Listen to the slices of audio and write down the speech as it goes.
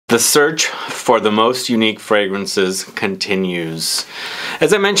The search for the most unique fragrances continues.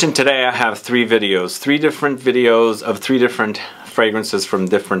 As I mentioned today, I have three different videos of three different fragrances from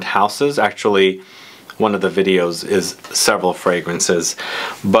different houses. Actually, one of the videos is several fragrances,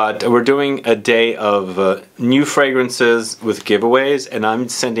 but we're doing a day of new fragrances with giveaways, and I'm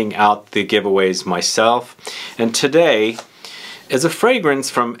sending out the giveaways myself. And today is a fragrance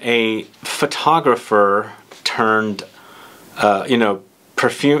from a photographer turned,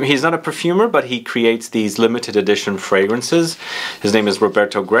 perfume. He's not a perfumer, but he creates these limited edition fragrances. His name is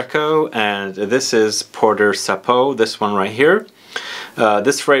Roberto Greco, and this is Porter Peau, this one right here.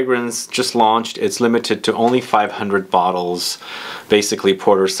 This fragrance just launched. It's limited to only 500 bottles. Basically,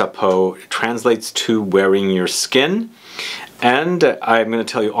 Porter Peau translates to wearing your skin. And I'm going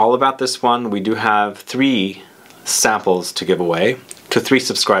to tell you all about this one. We do have 3 samples to give away to 3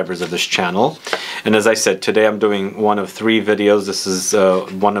 subscribers of this channel. And as I said, today I'm doing one of 3 videos. This is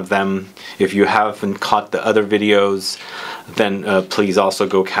one of them. If you haven't caught the other videos, then please also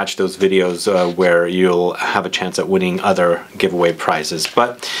go catch those videos where you'll have a chance at winning other giveaway prizes.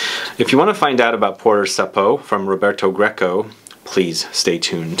 But if you want to find out about Porter Peau from Roberto Greco, please stay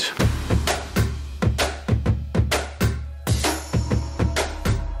tuned.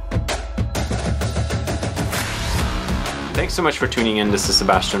 Thanks so much for tuning in. This is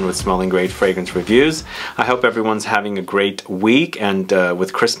Sebastian with Smelling Great Fragrance Reviews. I hope everyone's having a great week, and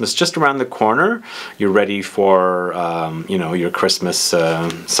with Christmas just around the corner, you're ready for your Christmas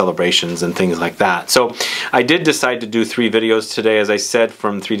celebrations and things like that. So I did decide to do 3 videos today, as I said,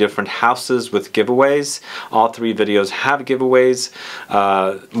 from 3 different houses with giveaways. All 3 videos have giveaways.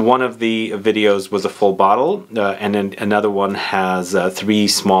 One of the videos was a full bottle, and then another one has 3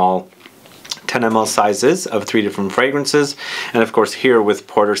 small 10 ml sizes of 3 different fragrances. And of course here with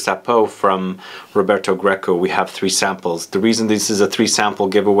Porter Peau from Roberto Greco, we have 3 samples. The reason this is a 3 sample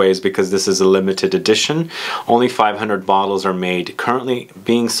giveaway is because this is a limited edition. Only 500 bottles are made, currently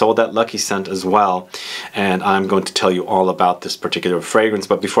being sold at Lucky Scent as well. And I'm going to tell you all about this particular fragrance.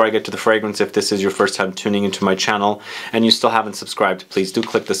 But before I get to the fragrance, if this is your first time tuning into my channel and you still haven't subscribed, please do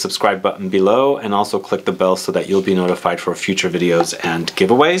click the subscribe button below, and also click the bell so that you'll be notified for future videos and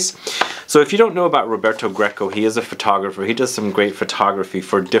giveaways. So if you don't know about Roberto Greco, he is a photographer. He does some great photography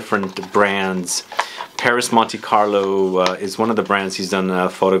for different brands. Paris Monte Carlo is one of the brands he's done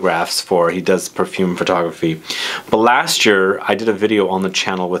photographs for. He does perfume photography. But last year I did a video on the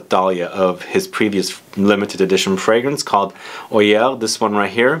channel with Dahlia of his previous limited edition fragrance called Oyer, this one right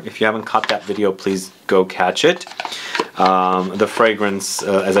here. If you haven't caught that video, please go catch it. The fragrance,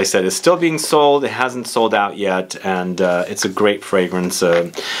 as I said, is still being sold. It hasn't sold out yet, and it's a great fragrance.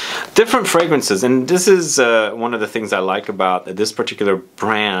 Different fragrances, and this is one of the things I like about this particular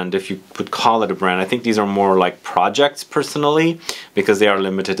brand, if you could call it a brand. I think these are more like projects personally, because they are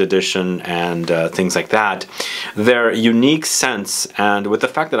limited edition and things like that. Their unique scents, and with the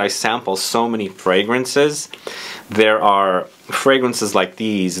fact that I sample so many fragrances, there are fragrances like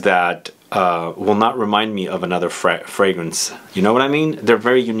these that will not remind me of another fragrance. You know what I mean? They're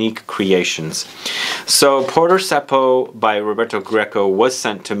very unique creations. So Porter Peau by Roberto Greco was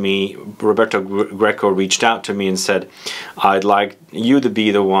sent to me. Roberto Greco reached out to me and said, I'd like you to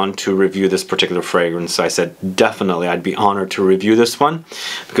be the one to review this particular fragrance. So I said, definitely, I'd be honored to review this one,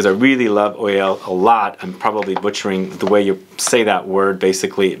 because I really love Oil a lot. I'm probably butchering the way you say that word.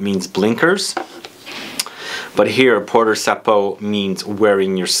 Basically, it means blinkers. But here, Porter Peau means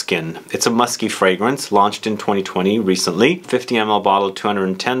wearing your skin. It's a musky fragrance, launched in 2020 recently. 50 ml bottle,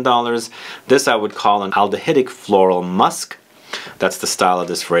 $210. This I would call an aldehydic floral musk. That's the style of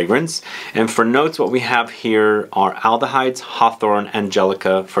this fragrance. And for notes, what we have here are Aldehydes, Hawthorn,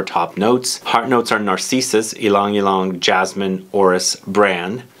 Angelica for top notes. Heart notes are Narcissus, Ylang-Ylang, Jasmine, Orris,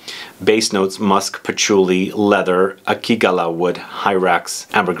 Bran. Base notes, musk, patchouli, leather, Akigalawood, Hyrax,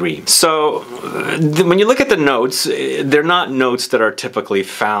 Ambregris. So when you look at the notes, they're not notes that are typically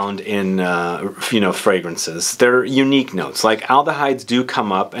found in fragrances. They're unique notes. Like aldehydes do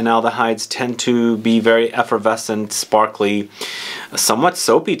come up, and aldehydes tend to be very effervescent, sparkly, somewhat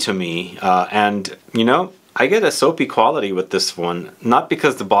soapy to me. And I get a soapy quality with this one, not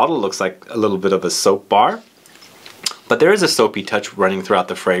because the bottle looks like a little bit of a soap bar, but there is a soapy touch running throughout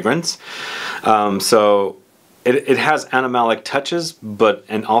the fragrance. So it has animalic touches,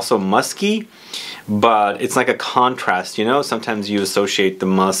 and also musky, but it's like a contrast, Sometimes you associate the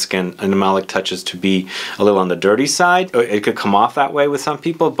musk and animalic touches to be a little on the dirty side. It could come off that way with some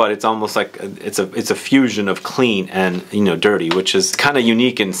people, but it's almost like it's a fusion of clean and dirty, which is kind of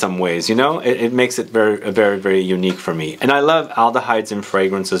unique in some ways. It makes it very unique for me. And I love aldehydes in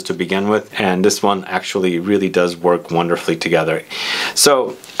fragrances to begin with, and this one actually really does work wonderfully together.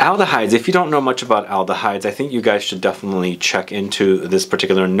 So Aldehydes, if you don't know much about aldehydes, I think you guys should definitely check into this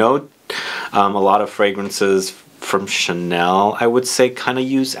particular note. A lot of fragrances from Chanel, I would say, kind of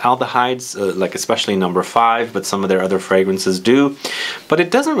use aldehydes, like especially number 5, but some of their other fragrances do. But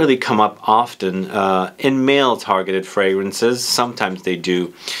it doesn't really come up often in male-targeted fragrances. Sometimes they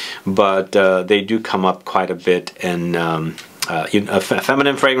do, but they do come up quite a bit in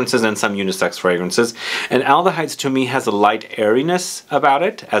feminine fragrances and some unisex fragrances. And aldehydes to me has a light airiness about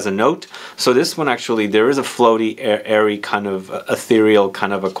it as a note. So this one actually, there is a floaty, airy kind of ethereal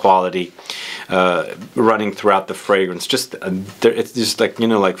kind of a quality running throughout the fragrance. Just it's just like, you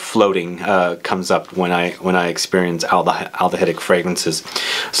know, like floating comes up when I experience aldehydic fragrances.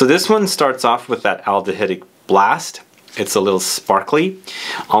 So this one starts off with that aldehydic blast. It's a little sparkly,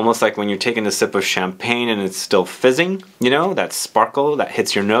 almost like when you're taking a sip of champagne and it's still fizzing, you know, that sparkle that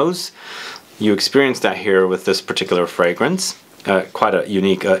hits your nose. You experience that here with this particular fragrance. Quite a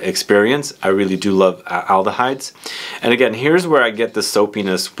unique experience. I really do love aldehydes. And again, here's where I get the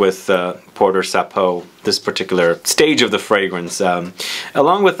soapiness with Porter Peau, this particular stage of the fragrance,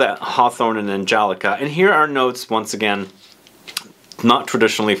 along with the Hawthorn and Angelica. And here are notes, once again, not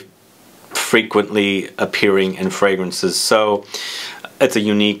traditionally frequently appearing in fragrances, so it's a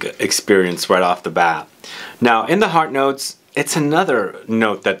unique experience right off the bat. Now in the heart notes, it's another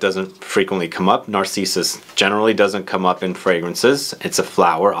note that doesn't frequently come up. Narcissus generally doesn't come up in fragrances. It's a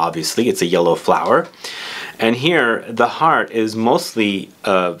flower, obviously. It's a yellow flower. And here, the heart is mostly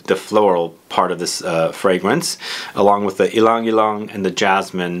the floral part of this fragrance, along with the Ylang-Ylang and the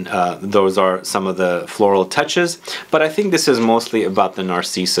Jasmine. Those are some of the floral touches. But I think this is mostly about the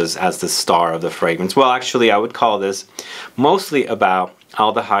Narcissus as the star of the fragrance. Well, actually, I would call this mostly about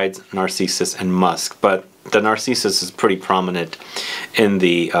aldehydes, Narcissus, and musk. But the Narcissus is pretty prominent in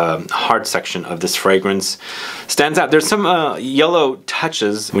the heart section of this fragrance. Stands out. There's some yellow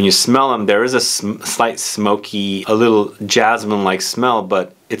touches. When you smell them, there is a slight smoky, a little jasmine-like smell,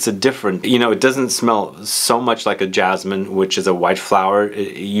 but it's a different, you know, it doesn't smell so much like a jasmine, which is a white flower.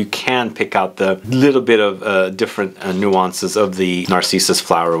 You can pick out the little bit of different nuances of the Narcissus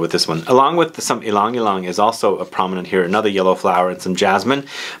flower with this one. Along with some Ylang-Ylang is also a prominent here, another yellow flower and some jasmine.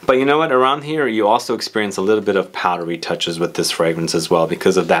 But you know what, around here you also experience a little bit of powdery touches with this fragrance as well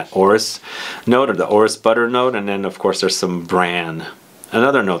because of that Orris note, or the Orris butter note, and then of course there's some Bran,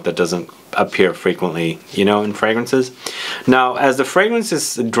 another note that doesn't appear frequently, you know, in fragrances. Now, as the fragrance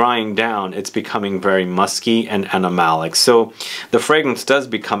is drying down, it's becoming very musky and animalic. So the fragrance does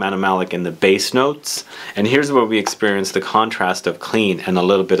become animalic in the base notes, and here's where we experience the contrast of clean and a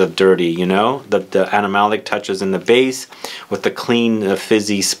little bit of dirty, you know, the animalic touches in the base with the clean,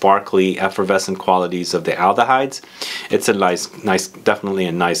 fizzy, sparkly, effervescent qualities of the aldehydes. It's a nice, definitely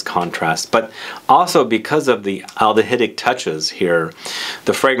a nice contrast. But also because of the aldehydic touches here,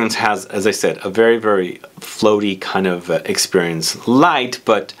 the fragrance has, as I said, a very, very floaty kind of experience. Light,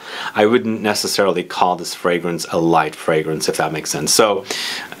 but I wouldn't necessarily call this fragrance a light fragrance, if that makes sense. So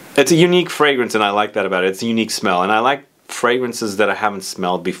it's a unique fragrance, and I like that about it. It's a unique smell, and I like fragrances that I haven't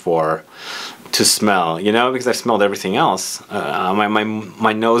smelled before to smell, you know, because I've smelled everything else.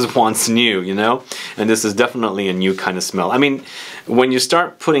 My nose wants new, you know, and this is definitely a new kind of smell. I mean, when you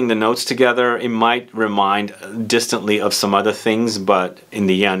start putting the notes together, it might remind distantly of some other things, but in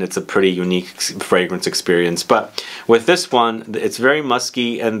the end, it's a pretty unique fragrance experience. But with this one, it's very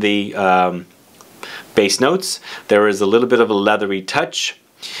musky in the base notes. There is a little bit of a leathery touch.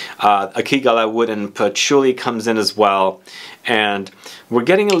 Akigalawood and Patchouli comes in as well, and we're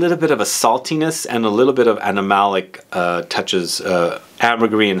getting a little bit of a saltiness and a little bit of animalic touches.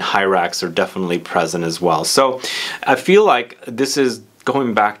 Ambregris and Hyrax are definitely present as well. So I feel like this is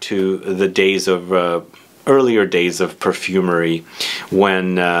going back to the days of earlier days of perfumery,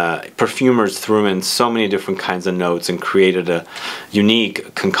 when perfumers threw in so many different kinds of notes and created a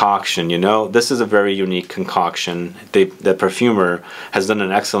unique concoction, you know. This is a very unique concoction. The perfumer has done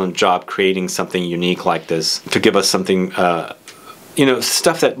an excellent job creating something unique like this to give us something, you know,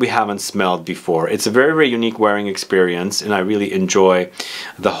 stuff that we haven't smelled before. It's a very, very unique wearing experience, and I really enjoy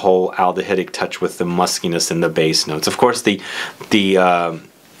the whole aldehydic touch with the muskiness in the base notes. Of course, the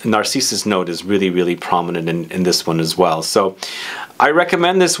Narcissus note is really, really prominent in this one as well. So I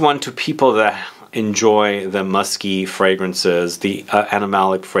recommend this one to people that enjoy the musky fragrances, the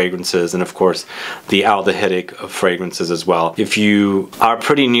animalic fragrances, and of course the aldehydic fragrances as well. If you are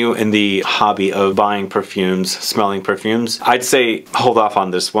pretty new in the hobby of buying perfumes, smelling perfumes, I'd say hold off on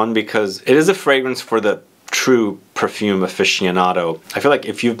this one, because it is a fragrance for the true perfume aficionado. I feel like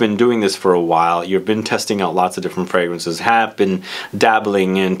if you've been doing this for a while, you've been testing out lots of different fragrances, have been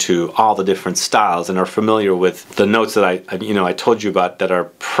dabbling into all the different styles, and are familiar with the notes that I told you about that are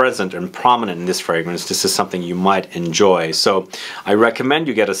present and prominent in this fragrance, this is something you might enjoy. So I recommend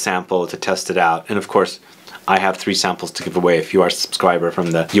you get a sample to test it out. And of course, I have 3 samples to give away if you are a subscriber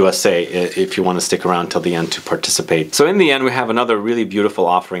from the USA, if you want to stick around till the end to participate. So in the end, we have another really beautiful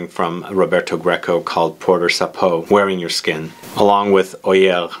offering from Roberto Greco called Porter Peau, Wearing Your Skin, along with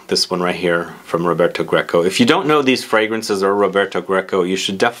Oyer, this one right here from Roberto Greco. If you don't know these fragrances or Roberto Greco, you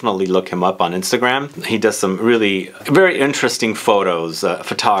should definitely look him up on Instagram. He does some really very interesting photos,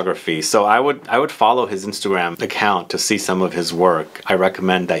 photography. So I would follow his Instagram account to see some of his work. I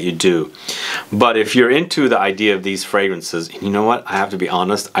recommend that you do. But if you're into the idea of these fragrances, you know what, I have to be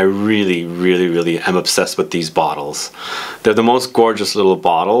honest, I really am obsessed with these bottles. They're the most gorgeous little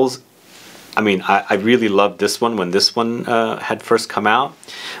bottles. I mean, I really loved this one when this one had first come out.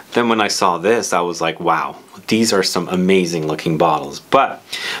 Then when I saw this, I was like, wow, these are some amazing looking bottles. But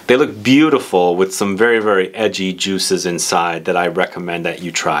they look beautiful with some very edgy juices inside that I recommend that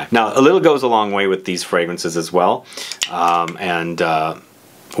you try. Now, a little goes a long way with these fragrances as well.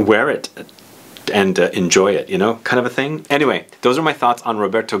 Wear it and enjoy it, you know, kind of a thing. Anyway, those are my thoughts on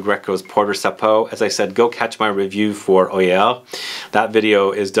Roberto Greco's Porter Peau. As I said, go catch my review for Oyer. That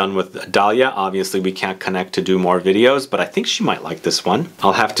video is done with Dahlia. Obviously, we can't connect to do more videos, but I think she might like this one.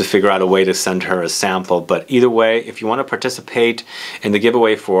 I'll have to figure out a way to send her a sample, but either way, if you want to participate in the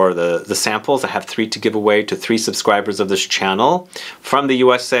giveaway for the samples, I have 3 to give away to 3 subscribers of this channel from the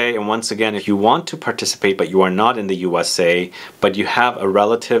USA. And once again, if you want to participate, but you are not in the USA, but you have a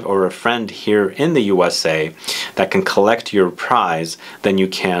relative or a friend here in the USA that can collect your prize, then you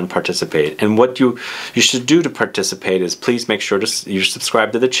can participate. And what you should do to participate is please make sure you're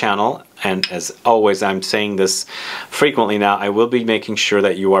subscribed to the channel. And as always, I'm saying this frequently now, I will be making sure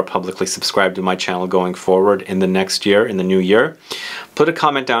that you are publicly subscribed to my channel going forward in the next year, in the new year. Put a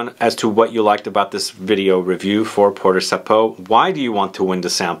comment down as to what you liked about this video review for Porter Peau. Why do you want to win the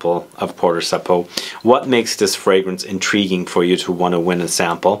sample of Porter Peau? What makes this fragrance intriguing for you to want to win a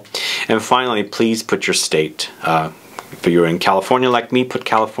sample? And finally, please put your state. If you're in California like me, put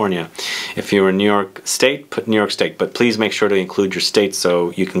California. If you're in New York State, put New York State. But please make sure to include your state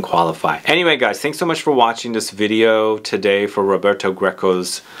so you can qualify. Anyway, guys, thanks so much for watching this video today for Roberto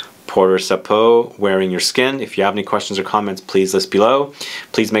Greco's Porter Peau, Wearing Your Skin. If you have any questions or comments, please list below.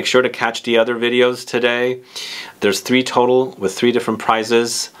 Please make sure to catch the other videos today. There's 3 total with 3 different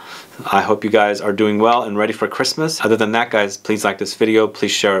prizes. I hope you guys are doing well and ready for Christmas. Other than that, guys, please like this video.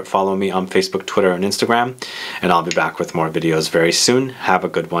 Please share it. Follow me on Facebook, Twitter, and Instagram. And I'll be back with more videos very soon. Have a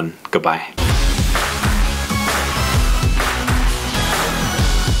good one. Goodbye.